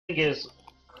is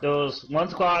those one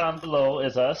squad on below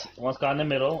is us, one squad in the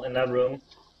middle in that room,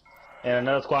 and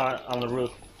another squad on the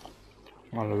roof.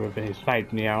 On the roof, and he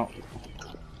sniped me out.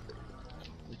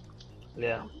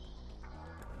 Yeah.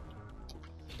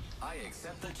 I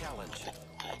accept the challenge.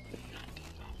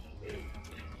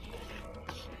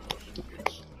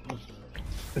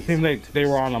 It seemed like they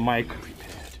were on a mic.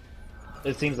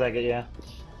 It seems like it, yeah.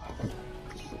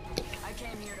 I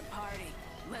came here to party.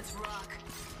 Let's rock.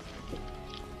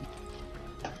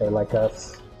 They like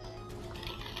us.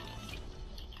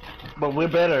 But we're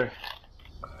better,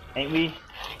 ain't we?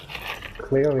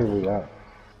 Clearly we are.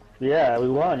 Yeah, we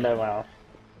won that round.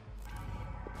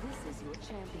 This is your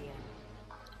champion.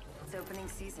 It's opening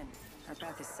season. Our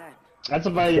path is set. That's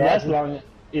about Yeah, last long.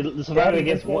 The survivor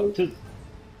against one, two.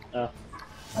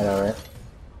 I know, right?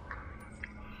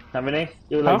 How many?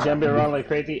 You were like Huh? jumping around like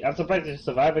crazy. I'm surprised you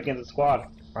survive against a squad.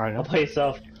 I know. All by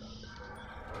yourself.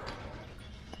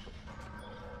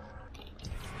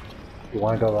 You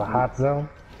want to go to the hot zone?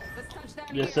 Let's touch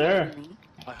that. Yes, sir.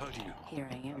 I heard you. Here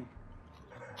I am.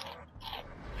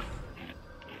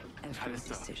 Every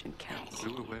decision counts.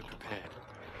 We were well prepared.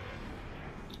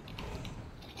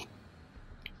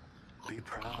 Be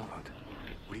proud.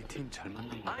 We team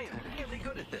I am really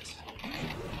good at this.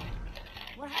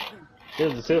 What happened?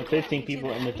 There's still 15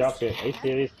 people in the drop ship. Are you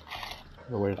serious?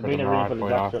 We're waiting I'm for being the ready rod for the going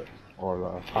drop off. ship. Or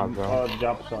the hot Oh, zone. the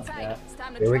drop ship, yeah. It's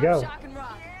time to Here we drop, go. shock, and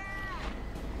rock.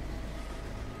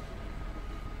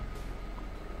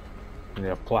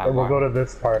 Yeah, flat Or we'll go line. to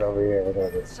this part over here. We'll go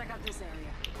to Let's this. check out this area.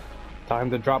 Time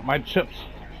to drop my chips.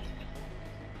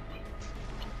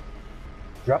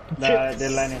 Drop the Nah, chips. they're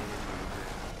landing.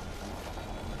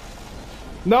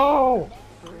 No!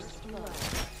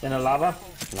 In the lava?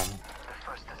 No.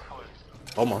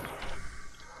 Almost.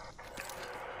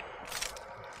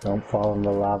 Don't fall in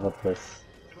the lava, please.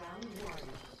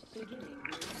 Putting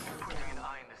an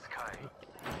eye in the sky.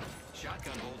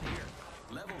 Shotgun hold here.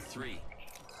 Level 3.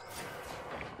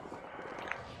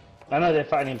 I know they're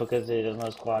fighting because there's no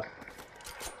squad.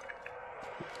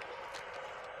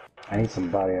 I need some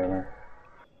body armor.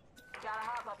 Gotta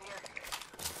hop up here.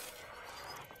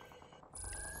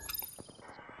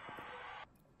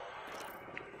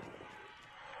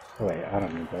 Oh, wait, I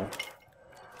don't need that.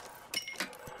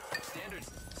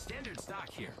 Standard stock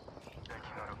here.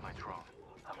 Backing out of my drone.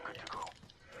 I'm good to go.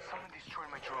 Someone destroyed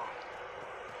my drone.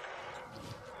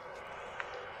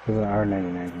 There's an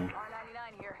R99 here.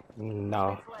 R99 here.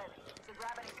 No. Flip. So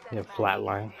grab any steps Yeah, back. flat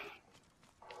line.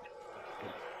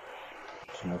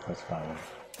 Should know if that's fine.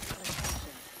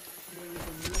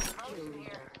 Motion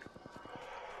here.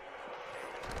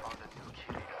 On the new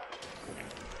kill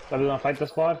leader. Are we gonna fight the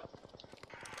squad?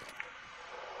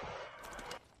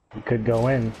 You could go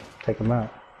in, take them out.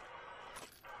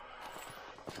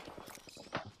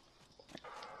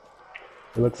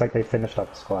 It looks like they finished up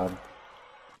the squad.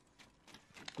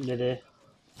 Did they?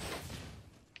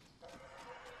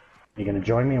 You gonna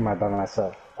join me or am I by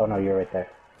myself? Oh no, you're right there.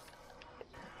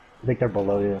 I think they're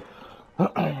below you.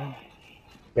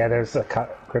 Yeah, there's a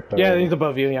crypto. Yeah, right he's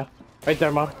above you, yeah. Right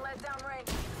there, Mom. Let down range.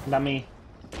 Not me.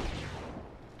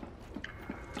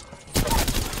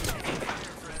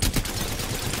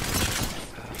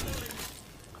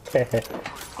 there.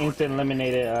 Instant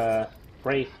eliminated,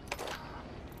 Brave.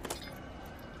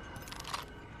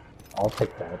 I'll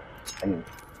take that. I mean,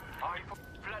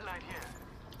 Flatline here.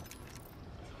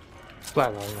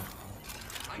 Flat line, yeah.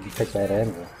 you can take that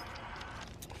angle.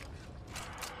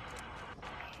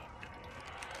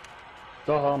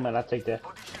 Go home and I'll take that.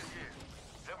 Position here.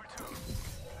 Level 2.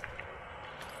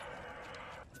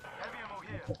 Heavy ammo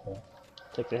here. Okay.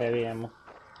 Take the heavy ammo.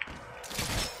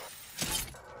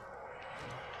 60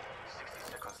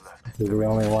 seconds left. He's the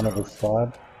only one of the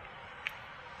squad.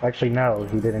 Actually, no,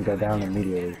 he didn't go down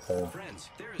immediately, so. Friends,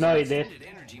 there is No, an he did. extended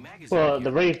energy magazine Well, here.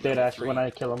 the Wraith did actually when I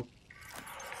kill him.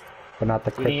 But not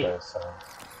the We need- crypto, so.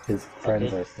 His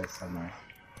friends Okay. are still somewhere.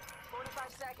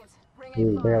 45 seconds. Ring He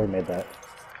info. barely made that.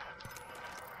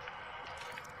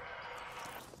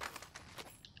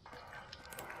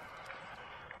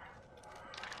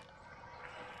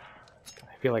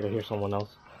 I feel like I hear someone else.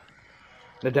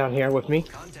 They're down here with me.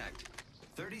 Contact.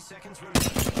 30 seconds remaining.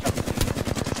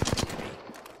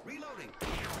 Reloading.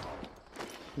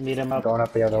 Meet him up. Going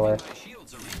up the other way. My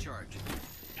shields are recharged.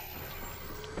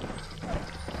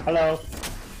 Hello. I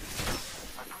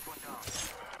put one down.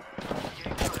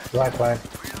 Right line.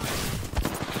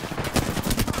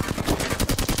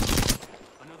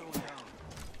 Another one down.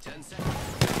 10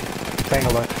 seconds.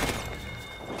 Bangalore.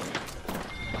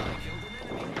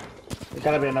 There's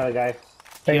gotta be another guy.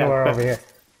 Bangalore Yeah, over here.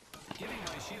 Giving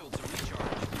my shields a recharge.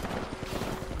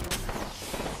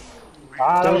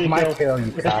 Ah, that was Totally my kill. kill,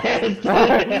 you cock.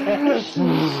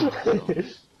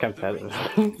 Competitive.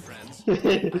 Friends, I'm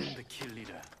the kill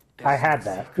leader. I had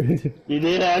that. You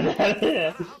did have that.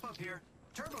 Gotta hop up here.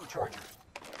 Turbocharger.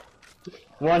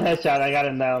 One headshot, I got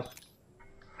him down.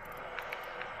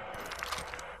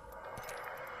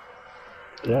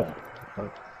 Yeah.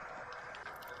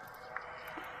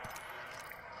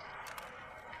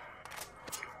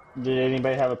 Did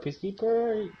anybody have a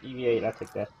peacekeeper? EV8, I'll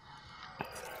take that.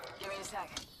 Give me a sec.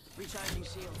 Recharging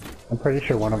shields. I'm pretty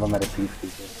sure one of them had a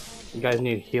peacekeeper. You guys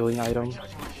need healing items?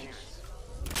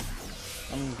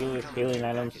 I'm good with healing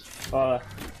items. I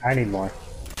need more.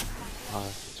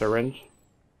 Syringe?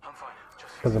 I'm fine.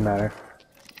 Just Doesn't matter.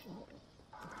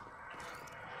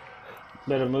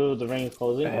 Better move, the ring is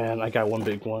closing. And I got one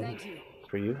big one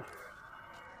for you.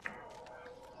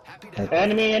 happy to help.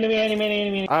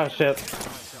 Enemy. Ah, shit.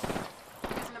 Myself.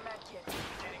 Using the med kit.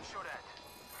 Getting shot at.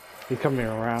 He's coming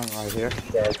around right here.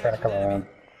 Yeah, it's trying to come around.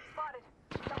 Spotted.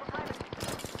 Double timing.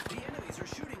 The enemies are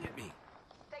shooting at me.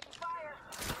 Taking fire.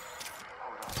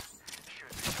 Hold on.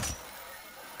 Shoot.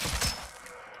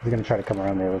 He's gonna try to come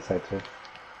around the other side too.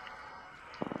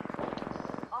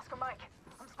 Oscar Mike.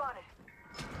 I'm spotted.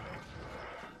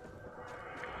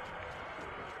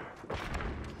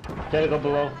 Gotta go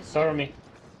below. Cover me.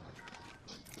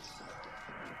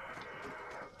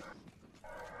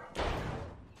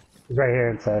 He's right here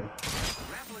inside.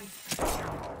 Grappling.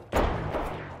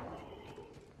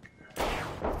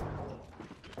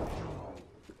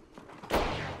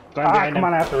 Going Ah, behind come him.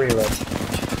 on, I have to reload.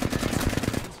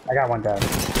 I got one down.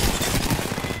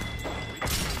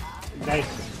 Nice.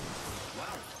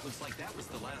 Wow. Looks like that was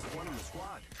the last one in the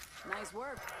squad. Nice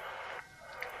work.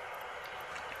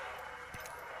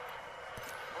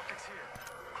 Optics here.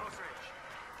 Close range.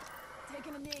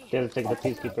 Taking a knee. Gotta take the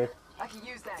peacekeeper. I can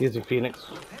use that. Using Phoenix.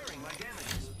 Repairing my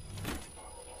damages.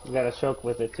 You gotta choke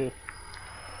with it too.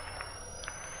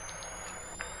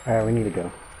 Alright, we need to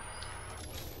go.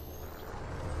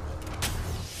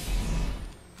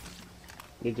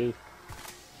 You do. Using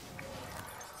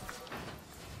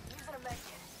a med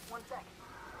kit. 1 sec.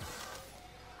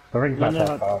 The ring's No, not no,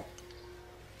 that far.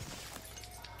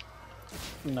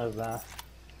 No, it's not.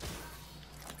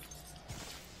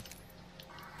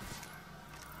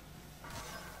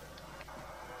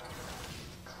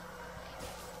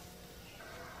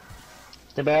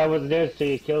 Too bad I wasn't there to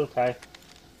see you kill, Ty.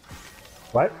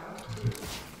 What?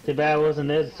 Too bad I wasn't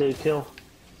there to see you kill.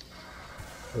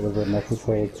 It was a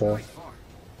necessary kill. Quite far.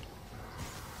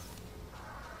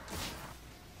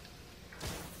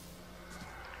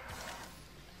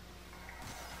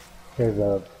 Here's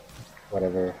a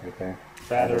whatever right there.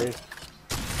 Battery.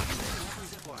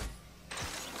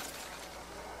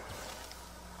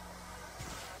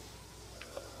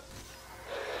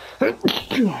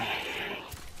 Zip line.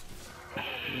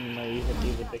 No, you can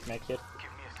use a big med kit.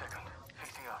 Give me a second.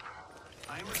 Fixing up.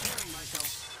 I'm repairing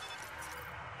myself.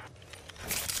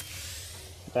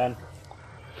 Done.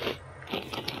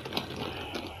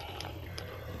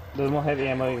 There's more heavy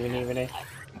ammo we need, Vinay.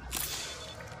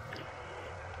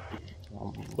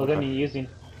 What gun are you using?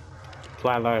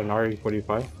 Flatline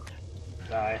RE45.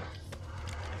 Die.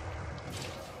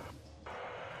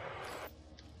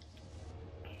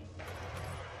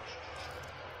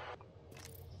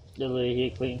 Literally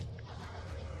heat clean.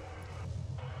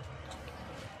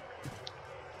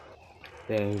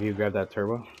 Then you grab that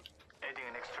turbo? Adding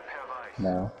an extra pair of eyes.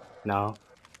 No. No.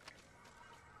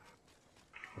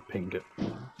 I pinged it.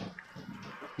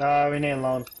 No, we need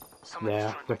alone. Someone Yeah,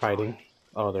 destroyed they're my fighting.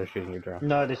 Oh, they're shooting your drone.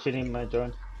 No, they're shooting my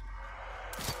drone.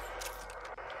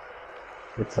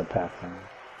 It's a Pathfinder.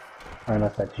 I don't know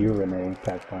if that's you, Renee,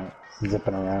 Pathfinder.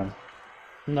 Zipping around.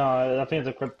 No, I think it's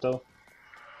a crypto.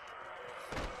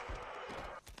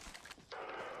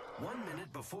 1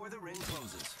 minute before the ring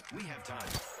closes. We have time.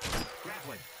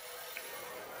 Grappling.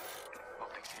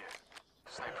 Optics here.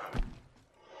 Sniper.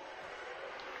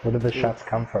 Where did the shots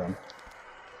come from?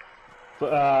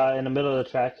 In the middle of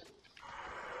the track.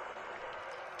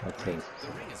 Let's see.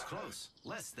 The ring is close.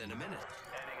 Less than a minute.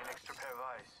 Adding an extra pair of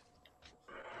eyes.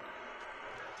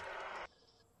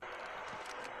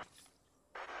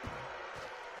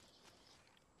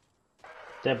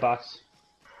 Dead box.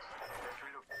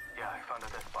 Yeah, I found a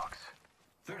death box.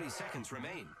 30 seconds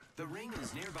remain. The ring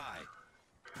is nearby.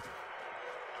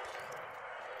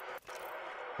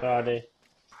 Where are they?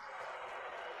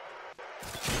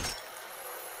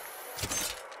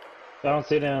 I don't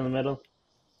see them in the middle.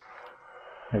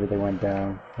 Maybe they went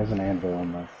down. There's an anvil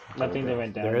on this. I think they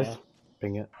went down. There is? Yeah.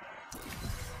 Ping it. The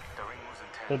ring was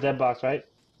intact. The dead box, right?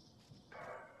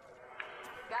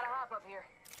 Gotta hop up here.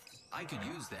 I could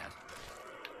use that.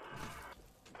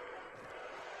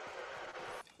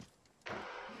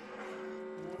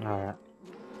 Alright.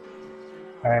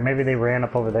 Alright, maybe they ran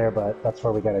up over there, but that's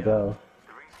where we gotta go.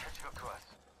 The ring's catching up to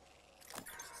us.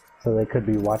 So they could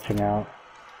be watching out.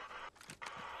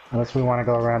 Unless we want to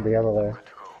go around the other way.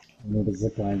 We need a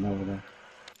zip line over there.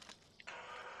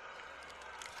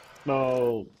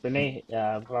 No, Renee,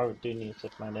 probably do need to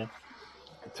find in.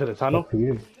 To the tunnel? Up to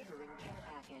you. Delivering care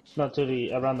package. Not to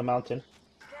the around the mountain.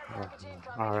 Care package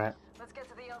incoming. Alright. Let's get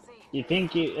to the LZ. You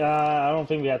think you? I don't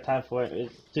think we have time for it.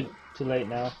 It's too late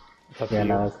now. It's up Yeah, to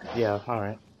no, you. it's- Yeah,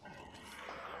 alright.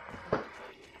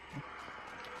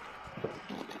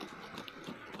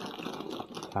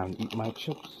 Time to eat my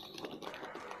chips.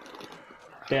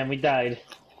 Damn, we died.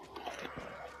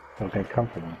 Okay,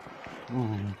 comfortable.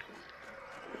 Mm.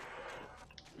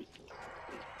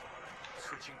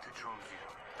 Switching to drone view.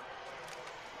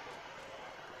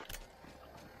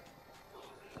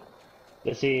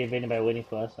 Let's see if anybody waiting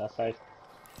for us outside.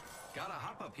 Got a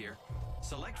hop up here.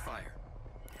 Select fire.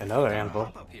 Another Got a anvil.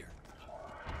 hop up here.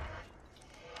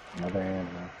 Another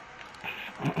animal.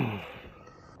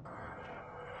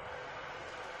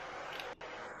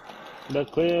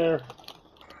 Look clear.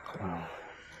 Oh.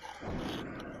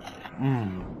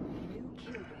 Mm. New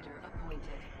kill leader appointed.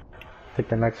 I think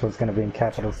the next one's gonna be in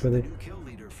Capital City. New kill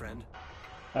leader, friend.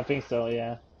 I think so.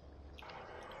 Yeah.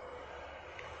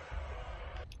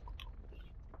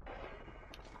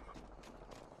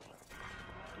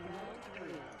 Round 3.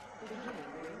 Beginning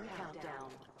ring countdown.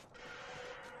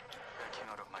 Backing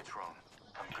out of my drone.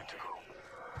 I'm good to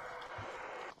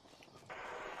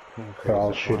go. They're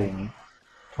all shooting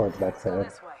towards that Go side.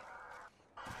 this way.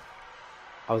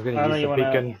 I was I gonna know use you the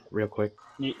wanna- beacon real quick.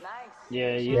 Nice.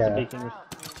 Yeah, use Yeah. the beacon. Meat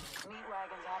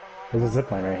wagons having one. There's a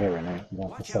zip line right here, Renee. You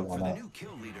want to Watch set out for one the up. new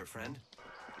kill leader, friend.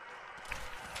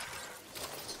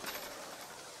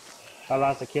 I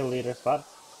lost the kill leader spot.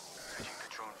 Switching to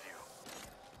drone view.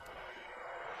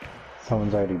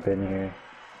 Someone's already been here.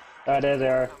 There they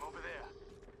are. I'm over there.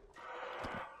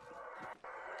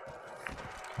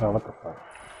 Oh, what the fuck?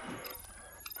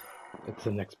 It's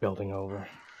the next building over.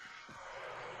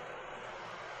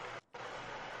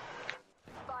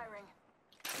 Firing.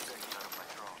 Backing out of my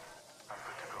drone. I'm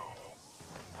good to go.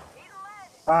 Eat lead.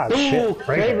 Ah, Ooh, shit.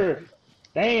 Right there. Kraber.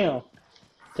 Damn.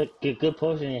 Took a good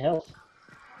potion in your health. Give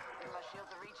my shield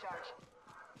to recharge.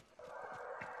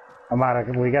 I'm out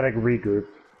of, we gotta regroup.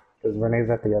 Because Renee's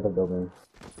at the other building.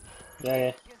 Yeah,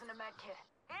 yeah. Using a med kit.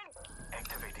 In.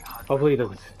 Activating hot. Hopefully he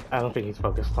doesn't. I don't think he's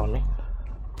focused on me.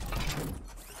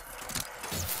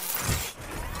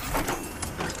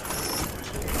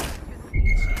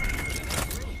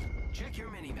 Check your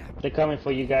mini map. They're coming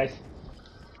for you guys.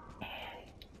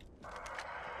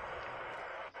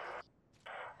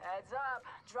 Heads up.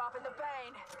 Dropping the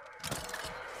pain.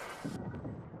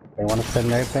 They want to send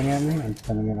their thing at me? I'm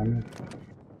sending it on you.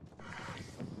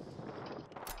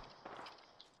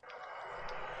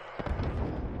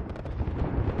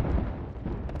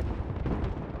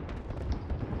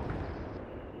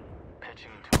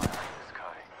 Pitching into my eye in the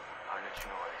sky. I'll let you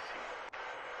know what I see.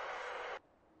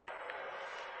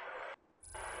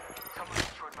 Someone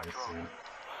destroyed my drone.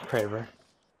 Kraber.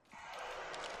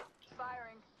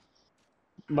 Firing.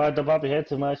 But don't bump your head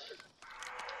too much.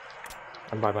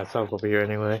 I'm by myself over here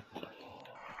anyway.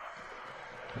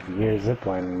 If you hear a zip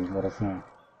line, let us know.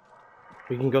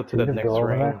 We can go to Can the you just next go over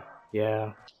ring. there?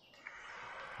 Yeah.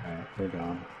 Alright, we're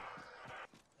gone.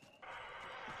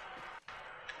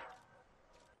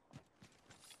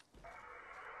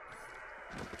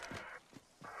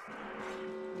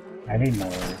 I need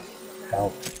more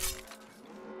help. Good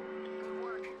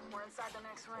work. We're inside the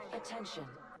next ring. Attention.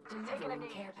 Taking a Delivering knee.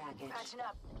 care package. Patching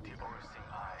up. The overseeing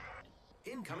eye.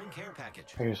 Incoming care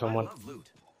package. Here's someone. I love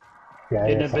loot. Yeah,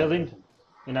 In yeah, the building.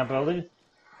 In that building.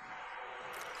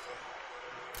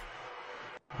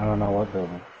 I don't know what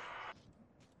building.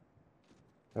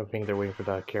 I think they're waiting for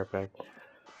the care pack.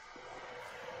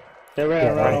 They're right Yeah,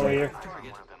 around right over there. here.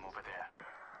 Target. One of them over there.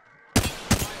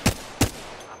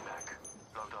 I'm back.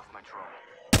 Logged off my drone.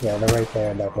 Yeah, they're right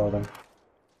there in that building.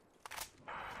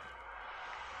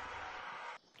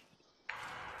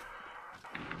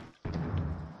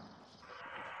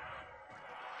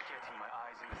 Getting my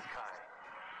eyes in the sky.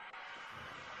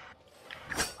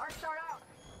 Arc start out.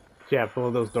 Yeah,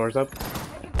 pull those doors up.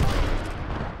 Taking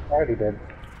fire. I already did. Round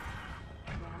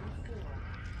 4.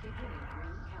 Beginning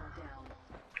ring countdown.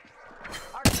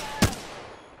 Arc start out.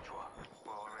 Chua,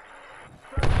 we're already.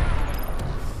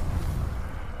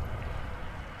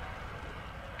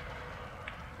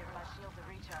 Give my shield to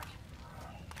recharge.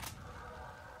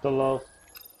 Below.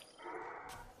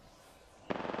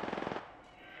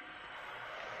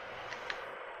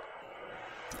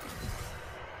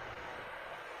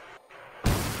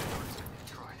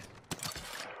 Destroyed.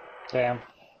 Damn.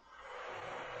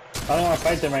 I don't want to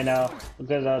fight them right now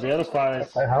because the other squad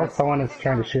is. How someone is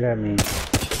trying to shoot at me?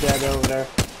 Yeah, they're over there.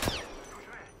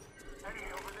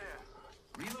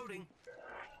 Reloading.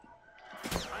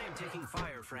 I am taking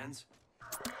fire, friends.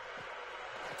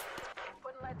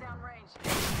 Putting lead down range.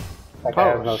 That guy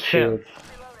has Oh, no shit. shields.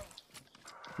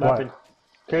 Nothing. What?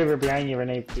 Craver behind you,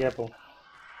 Renee. Be careful.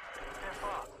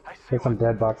 There's some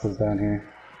dead boxes down here.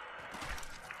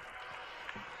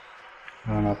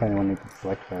 I don't know if anyone needs to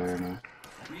select that or not.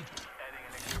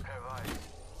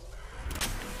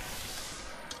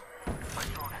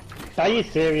 Are you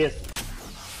serious?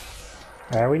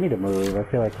 Alright, we need to move. I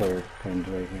feel like we're pinned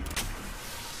right here.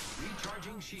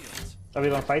 Recharging shields. Are we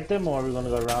gonna fight them or are we gonna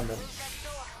go around them?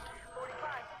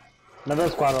 Another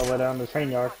squad over there on the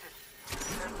train yard.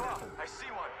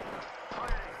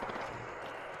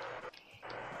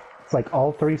 It's like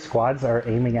all three squads are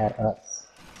aiming at us.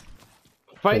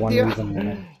 For Fight one you. reason or another.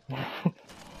 Ring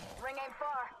ain't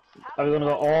far. Are we gonna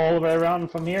go all the way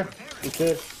around from here? We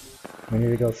could. We need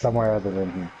to go somewhere other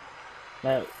than here.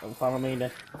 No, follow me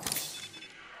then.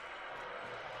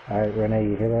 Alright, Renee,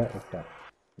 you hear that? Let's go.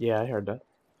 Yeah, I heard that.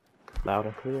 Loud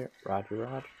and clear. Roger,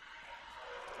 Roger.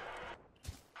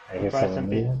 I hear Surprise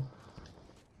someone him, moving.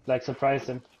 Like surprise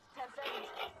him.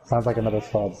 Sounds like another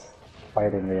squad's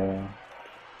fighting the other one.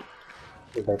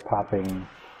 They're popping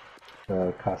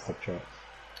the caustic traps.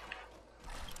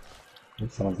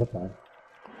 Someone's up there.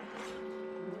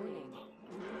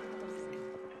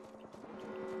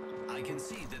 I can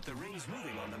see that the ring's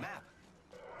moving on the map.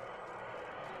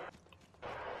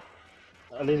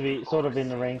 At least we sort of in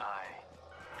the ring.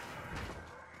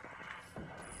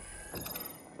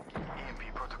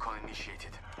 EMP protocol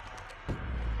initiated.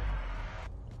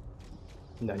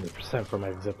 90% for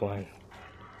my zipline.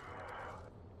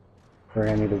 We're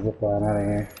gonna need a zip line out of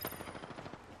here.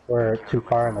 We're too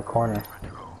far in the corner.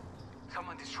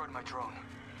 Someone destroyed my drone.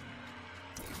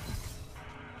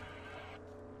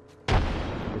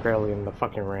 You're barely in the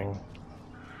fucking ring.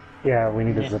 Yeah, we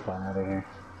need a zip line out of here.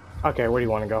 Okay, where do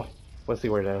you want to go? Let's see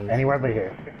where it ends. Anywhere but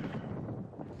here.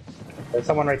 There's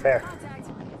someone right there.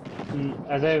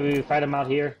 I say we fight them out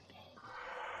here.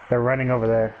 They're running over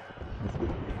there.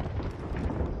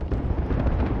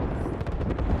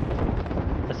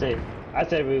 I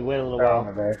say we wait a little They're while.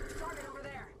 over there.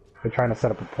 They're trying to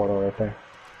set up a portal right there.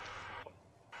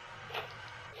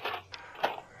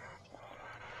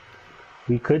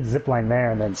 We could zipline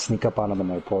there and then sneak up on them in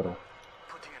their portal.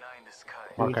 Putting an eye in the sky.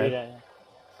 We can do that.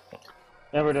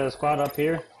 Remember the squad up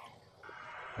here?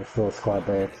 There's still a squad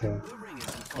there too. The ring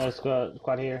is No,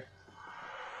 squad here.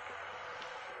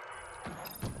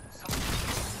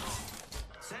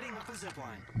 setting up a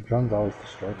zipline. The drones always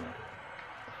destroy me.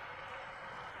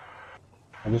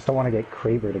 I just don't want to get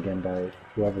cravered again by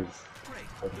whoever's...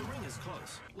 Great. The ring is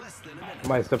close. Less than a minute.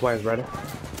 My zipline's ready.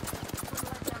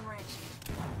 Down range.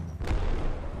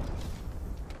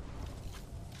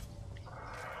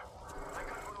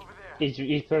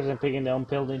 Each person picking their own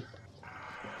building.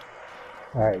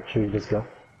 Alright, should we just go?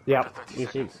 Yep. You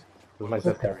see, This is my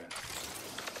zip Okay.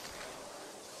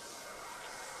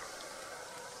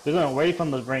 we're going away from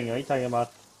the ring. What are you talking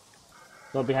about?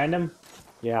 Go behind them?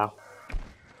 Yeah. Give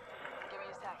me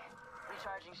a sec.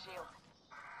 Recharging shield.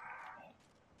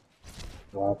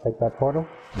 You want to take that portal?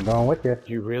 I'm going with you.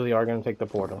 You really are gonna take the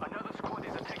portal. Another squad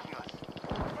is attacking us.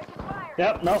 Taking fire.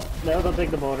 Yep, no, they'll go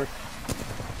take the border.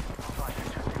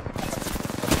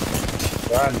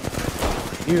 Run!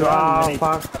 You Run, ah mate.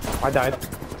 fuck! I died.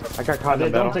 I got caught in They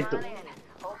the don't middle. take the. In.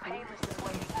 Old painless is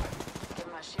waiting.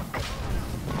 Give my shield.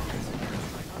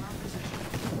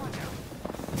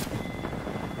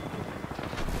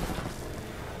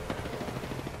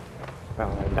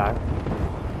 Well, I died.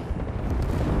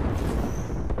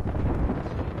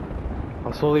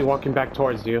 I'm slowly walking back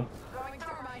towards you. Throwing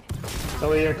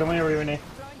thermite. Come here, Renee.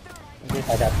 Throwing thermite.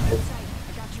 I got you.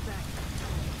 I got you back.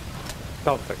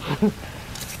 Don't think.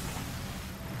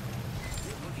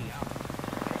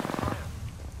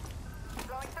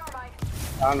 Throwing thermite.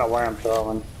 I don't know where I'm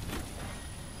throwing.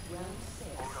 Throwing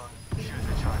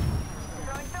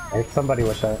thermite. Hey, somebody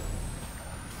was shot.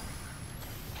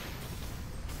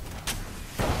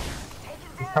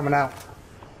 He's coming out.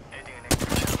 Adding an extra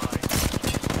line.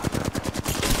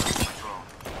 My drone.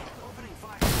 Opening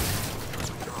fire.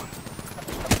 Drone.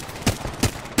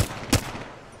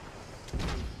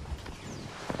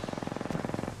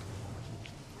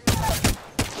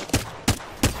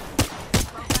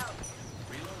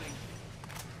 Reloading.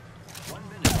 1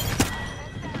 minute.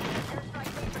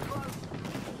 Airstrike teams are close.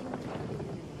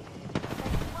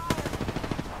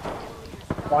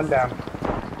 One down.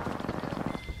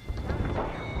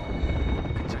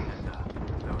 Contender.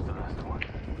 That was the last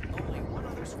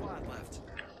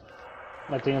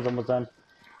My thing is almost done.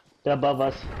 They're above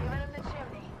us. Even in the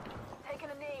chimney. Taking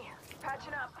a knee.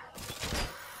 Patching up.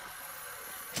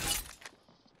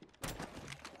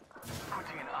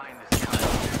 Putting an eye in the sky.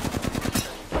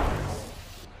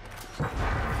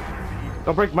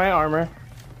 Don't break my armor.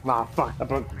 Ah, fuck. I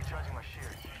broke. Recharging my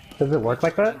shield. Does it work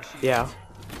like that? Yeah.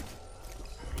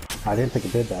 I didn't think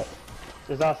it did that.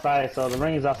 It's outside, so the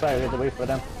ring is outside. We have to wait for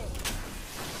them.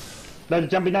 They're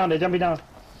jumping down. They're jumping down.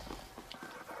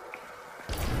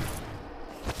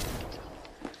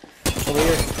 Over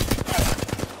here.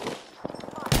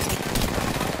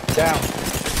 Down.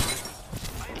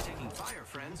 I am taking fire,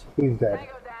 friends. He's dead.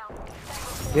 Tango down.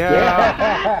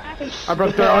 Yeah. I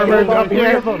broke their armor down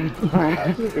here.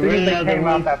 They came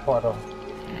out that portal.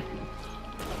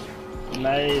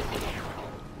 Nice.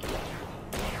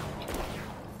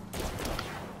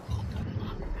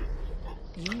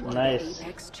 You are Nice. the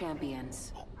Apex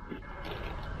champions.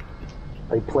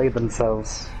 They played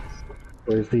themselves.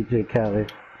 Where's DJ Kelly?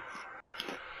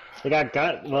 They got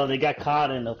well. They got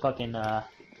caught in the fucking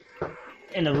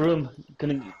in the room.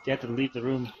 Couldn't. They had to leave the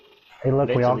room. Hey, look,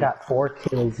 we all Eventually. got 4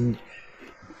 kills each.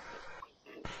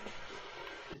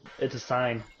 It's a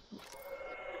sign.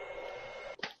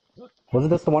 Wasn't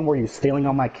this the one where you're stealing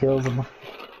all my kills?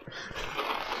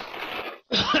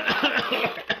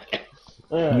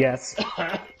 Yes.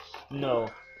 No.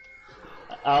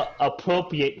 I'll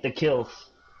appropriate the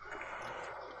kills.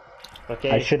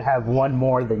 Okay. I should have 1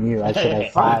 more than you. I should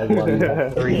have 5 while you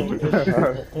have 3.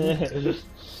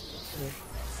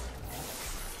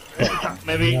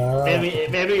 maybe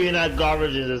you're not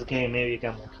garbage in this game. Maybe you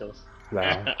got more kills.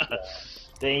 Nah.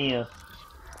 Damn.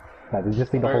 Nah, we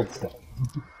just need to hold still.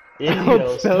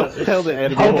 Tell the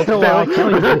enemy. Hold still while I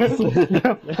kill you.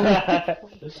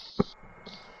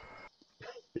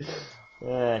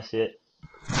 Ah, shit.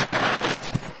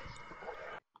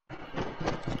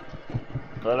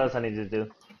 What else I need to do?